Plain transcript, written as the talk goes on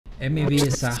MEV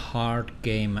is a hard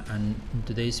game, and in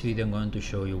today's video I'm going to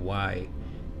show you why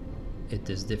it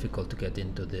is difficult to get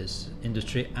into this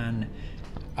industry, and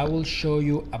I will show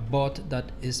you a bot that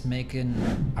is making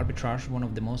arbitrage one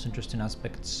of the most interesting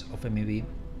aspects of MEV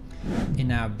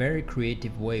in a very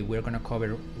creative way. We're going to cover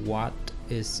what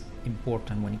is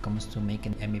important when it comes to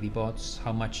making MEV bots,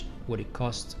 how much would it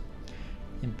cost,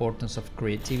 importance of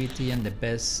creativity, and the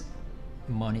best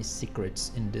money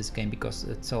secrets in this game, because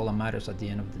it's all that matters at the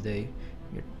end of the day.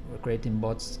 We're creating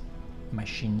bots,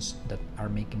 machines that are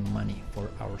making money for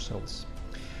ourselves.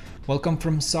 Welcome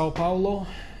from Sao Paulo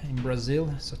in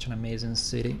Brazil, such an amazing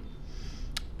city.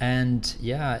 And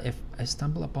yeah, if I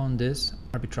stumble upon this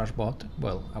arbitrage bot,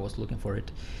 well, I was looking for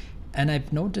it, and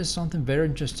I've noticed something very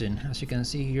interesting. As you can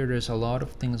see here, there's a lot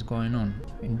of things going on.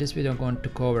 In this video I'm going to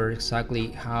cover exactly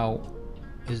how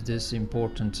is this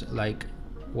important, like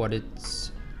what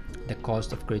it's the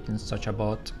cost of creating such a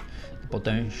bot, the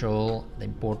potential, the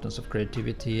importance of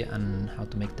creativity, and how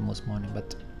to make the most money.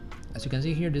 But as you can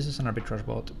see here, this is an arbitrage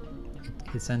bot.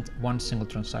 It sent one single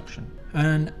transaction,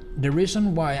 and the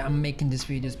reason why I'm making this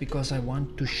video is because I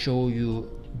want to show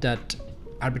you that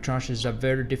arbitrage is a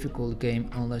very difficult game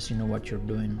unless you know what you're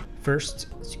doing. First,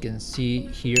 as you can see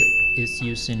here, is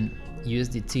using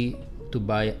USDT to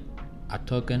buy a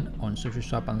token on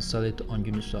SushiSwap and sell it on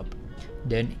Uniswap.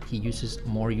 Then he uses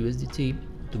more USDT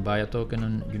to buy a token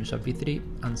on Uniswap v3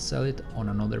 and sell it on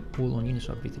another pool on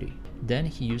Uniswap v3. Then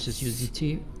he uses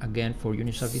USDT again for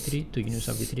Uniswap v3 to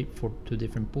Uniswap v3 for two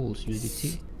different pools,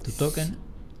 USDT to token,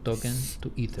 token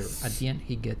to Ether. At the end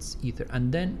he gets Ether,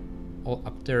 and then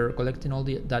after collecting all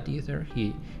that Ether,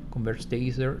 he converts the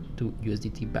Ether to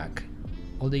USDT back.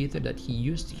 All the Ether that he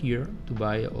used here to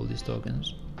buy all these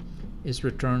tokens is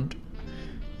returned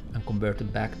and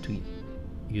converted back to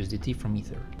USDT from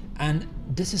Ether. And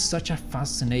this is such a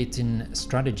fascinating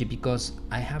strategy because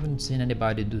I haven't seen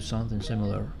anybody do something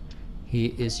similar. He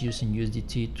is using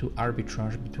USDT to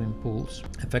arbitrage between pools,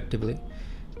 effectively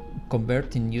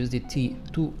converting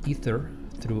USDT to Ether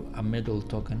through a middle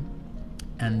token,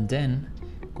 and then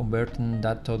converting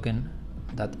that token,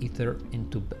 that Ether,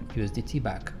 into USDT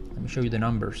back. Let me show you the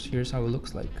numbers. Here's how it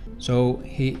looks like. So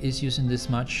he is using this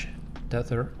much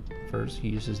Tether. First he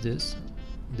uses this,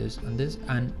 and this,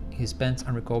 and he spends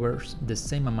and recovers the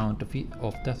same amount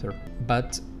of Tether,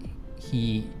 but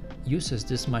he uses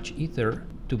this much Ether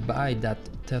to buy that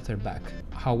Tether back.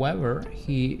 However,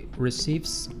 he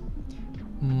receives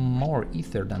more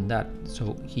Ether than that,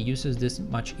 so he uses this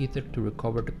much Ether to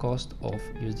recover the cost of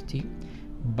USDT,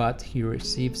 but he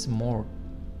receives more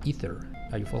Ether.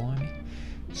 Are you following me?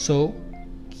 So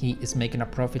he is making a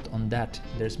profit on that.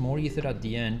 There's more Ether at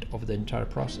the end of the entire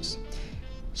process.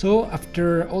 So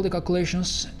after all the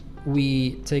calculations,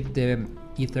 we take the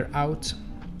Ether out,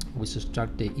 we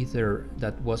subtract the Ether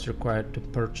that was required to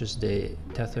purchase the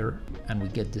Tether, and we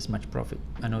get this much profit.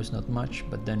 I know it's not much,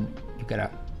 but then you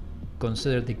gotta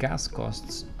consider the gas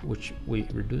costs, which we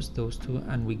reduce those two,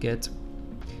 and we get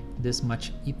this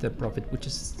much Ether profit, which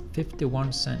is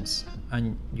 51 cents.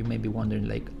 And you may be wondering,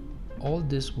 like, all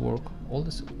this work, all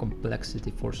this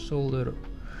complexity for so little,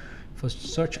 for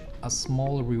such a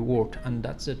small reward. And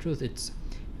that's the truth, it's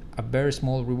a very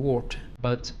small reward.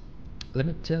 But let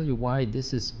me tell you why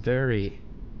this is very,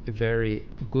 very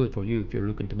good for you if you're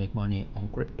looking to make money on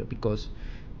crypto, because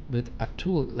with a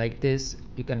tool like this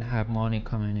you can have money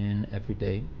coming in every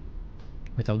day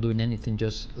without doing anything,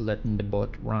 just letting the bot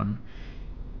run.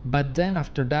 But then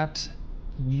after that,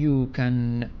 you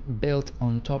can build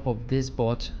on top of this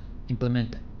bot,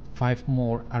 implement 5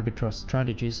 more arbitrage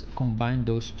strategies, combine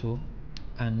those two,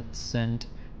 and send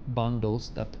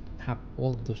bundles that have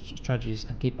all of those strategies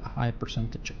and keep a high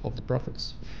percentage of the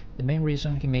profits. The main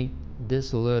reason he made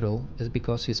this little is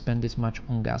because he spent this much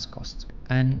on gas costs,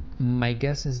 and my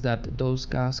guess is that those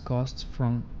gas costs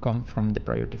come from the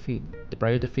priority fee. The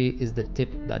priority fee is the tip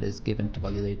that is given to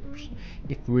validators.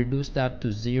 If we reduce that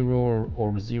to 0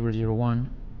 or 0.001,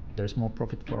 there's more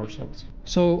profit for ourselves.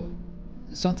 So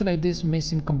something like this may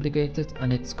seem complicated,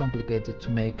 and it's complicated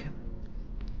to make.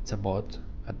 It's a bot.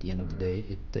 At the end of the day,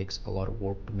 it takes a lot of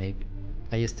work to make.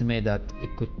 I estimate that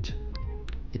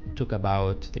it took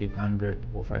about 300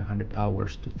 or 500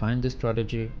 hours to find the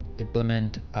strategy,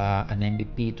 implement an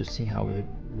MVP to see how it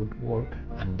would work,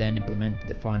 and then implement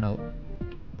the final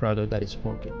product that is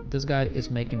working. This guy is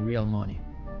making real money.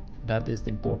 That is the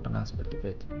important aspect of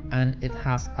it, and it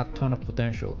has a ton of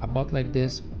potential. A bot like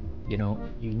this, you know,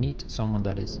 you need someone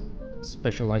that is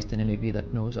specialized in MEV,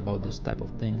 that knows about this type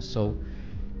of things. So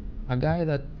a guy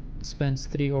that spends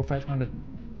 300 or 500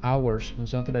 hours on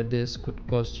something like this could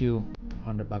cost you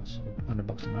 $100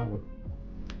 an hour.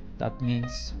 That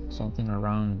means something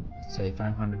around, say,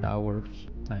 500 hours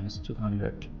times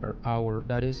 200 per hour.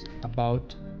 That is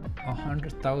about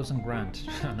 100,000 grand.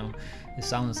 I know it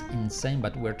sounds insane,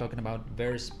 but we're talking about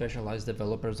very specialized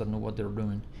developers that know what they're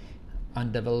doing,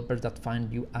 and developers that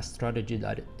find you a strategy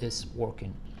that is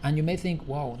working. And you may think,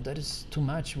 wow, that is too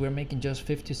much. We're making just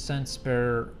 50 cents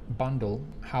per bundle.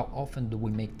 How often do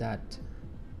we make that?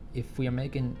 If we are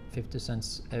making 50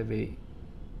 cents every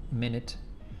minute,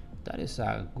 that is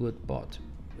a good bot.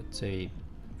 Let's say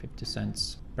 50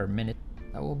 cents per minute.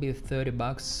 That will be 30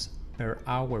 bucks per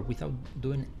hour without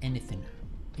doing anything,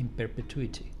 in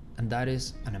perpetuity. And that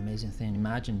is an amazing thing.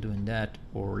 Imagine doing that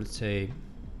for, let's say,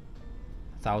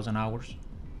 1,000 hours.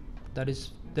 That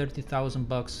is 30,000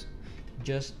 bucks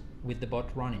just with the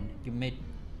bot running. You made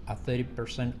a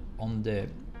 30% on the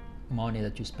money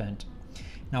that you spent.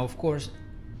 Now, of course,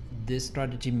 this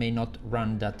strategy may not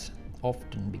run that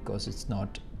often because it's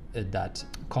not that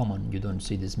common. You don't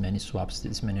see this many swaps,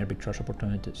 this many arbitrage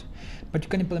opportunities, but you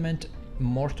can implement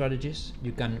more strategies.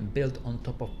 You can build on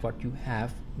top of what you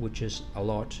have, which is a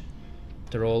lot.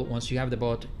 After all, once you have the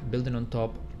bot, building on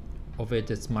top of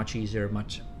it is much easier,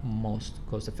 most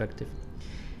cost effective,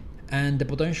 and the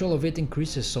potential of it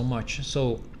increases so much.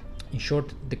 So in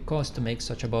short, the cost to make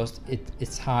such a bot,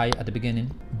 it's high at the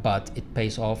beginning, but it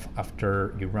pays off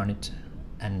after you run it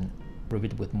and prove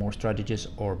it with more strategies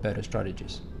or better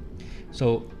strategies.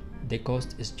 So the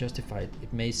cost is justified.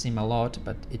 It may seem a lot,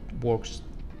 but it works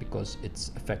because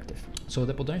it's effective. So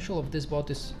the potential of this bot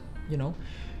is,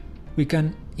 we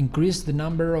can increase the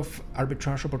number of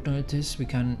arbitrage opportunities. We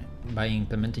can by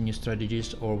implementing new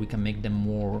strategies, or we can make them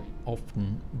more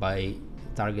often by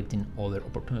targeting other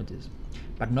opportunities.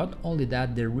 But not only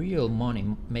that, the real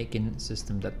money making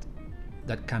system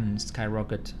that can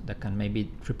skyrocket, that can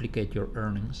maybe triplicate your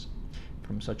earnings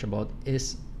from such a bot,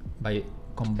 is by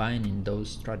combining those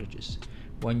strategies.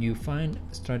 When you find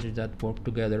strategies that work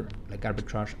together, like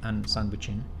arbitrage and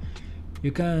sandwiching,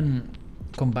 you can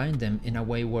combine them in a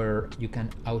way where you can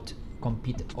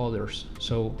out-compete others.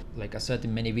 So like I said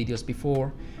in many videos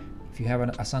before, if you have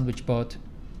a sandwich bot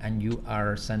and you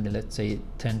are sending, let's say,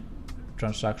 10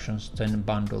 transactions, 10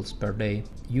 bundles per day,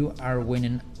 you are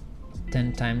winning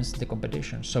 10 times the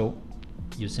competition. So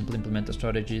you simply implement a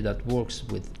strategy that works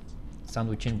with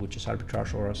sandwiching, which is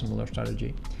arbitrage or a similar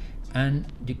strategy, and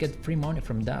you get free money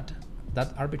from that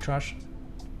arbitrage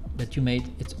that you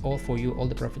made. It's all for you. All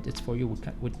the profit is for you,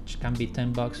 which can be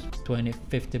 10 bucks, 20,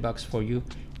 50 bucks for you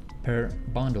per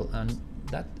bundle, and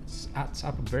that adds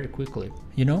up very quickly.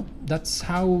 That's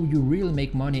how you really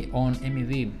make money on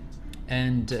MEV.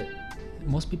 And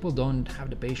most people don't have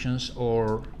the patience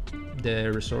or the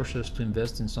resources to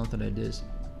invest in something like this,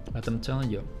 but I'm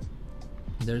telling you,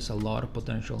 there's a lot of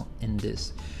potential in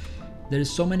this. There is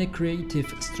so many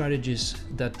creative strategies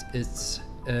that it's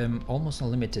almost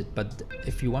unlimited. But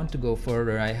if you want to go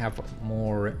further, I have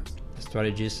more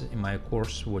strategies in my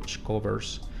course which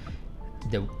covers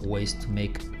the ways to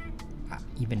make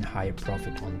even higher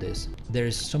profit on this.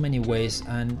 There's so many ways,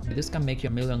 and this can make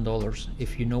you $1 million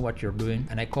if you know what you're doing,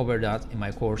 and I cover that in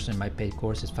my course. In my paid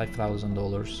course, it's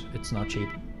 $5,000. It's not cheap,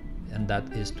 and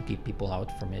that is to keep people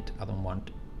out from it. I don't want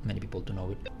many people to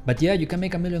know it. But yeah, you can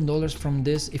make $1 million from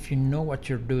this if you know what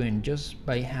you're doing, just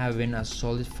by having a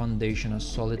solid foundation, a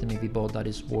solid MEV bot that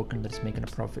is working, that is making a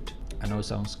profit. I know it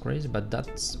sounds crazy, but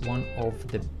that's one of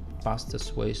the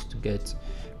fastest ways to get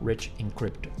rich in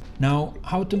crypto. Now,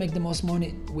 how to make the most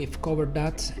money? We've covered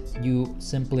that. You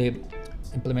simply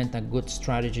implement a good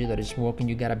strategy that is working.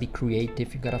 You gotta be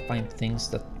creative. You gotta find things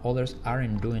that others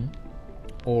aren't doing,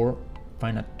 or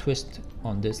find a twist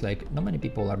on this. Like, not many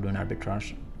people are doing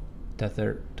arbitrage,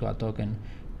 tether to a token,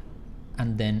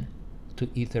 and then to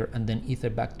ether, and then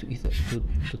ether back to ether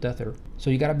to tether.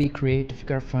 So you gotta be creative. You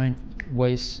gotta find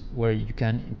ways where you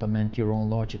can implement your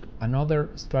own logic. Another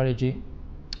strategy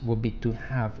would be to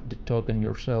have the token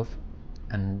yourself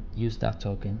and use that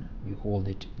token. You hold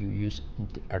it. You use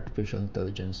artificial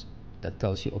intelligence that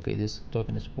tells you, okay, this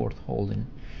token is worth holding.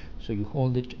 So you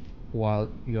hold it while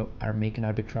you are making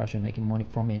arbitrage and making money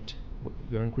from it.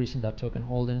 You're increasing that token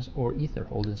holdings or ether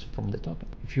holdings from the token.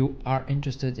 If you are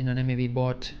interested in an MEV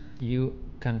bot, you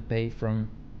can pay from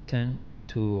 $10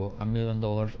 to $1 million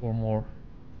or more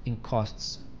in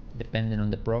costs, depending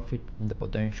on the profit, on the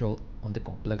potential, on the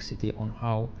complexity, on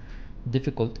how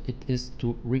difficult it is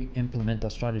to re-implement a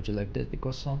strategy like this,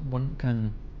 because someone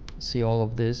can see all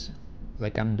of this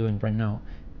like I'm doing right now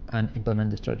and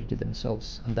implement the strategy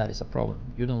themselves, and that is a problem.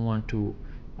 You don't want to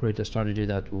create a strategy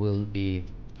that will be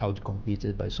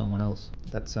out-competed by someone else.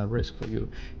 That's a risk for you. You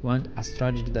want a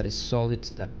strategy that is solid,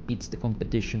 that beats the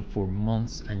competition for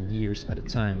months and years at a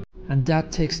time. And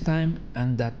that takes time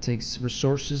and that takes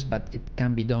resources, but it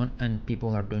can be done and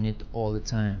people are doing it all the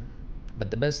time.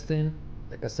 But the best thing,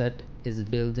 like I said, is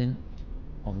building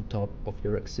on top of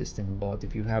your existing bot.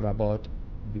 If you have a bot,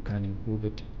 you can improve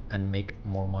it and make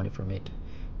more money from it.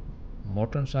 More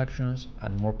transactions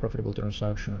and more profitable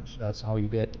transactions. That's how you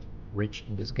get rich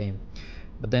in this game.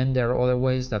 But then there are other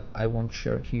ways that I won't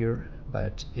share here,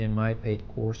 but in my paid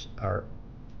course are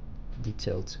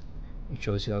detailed. It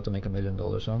shows you how to make $1 million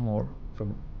or more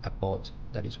from a bot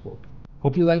that is working.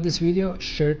 Hope you like this video.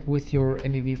 Share it with your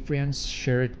MEV friends,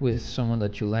 share it with someone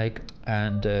that you like,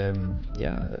 and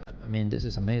yeah, I mean, this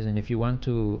is amazing. If you want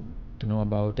to know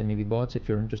about MEV bots, if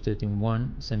you're interested in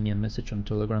one, send me a message on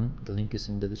Telegram. The link is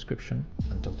in the description.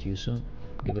 And talk to you soon.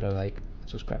 Give it a like,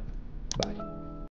 subscribe. Bye.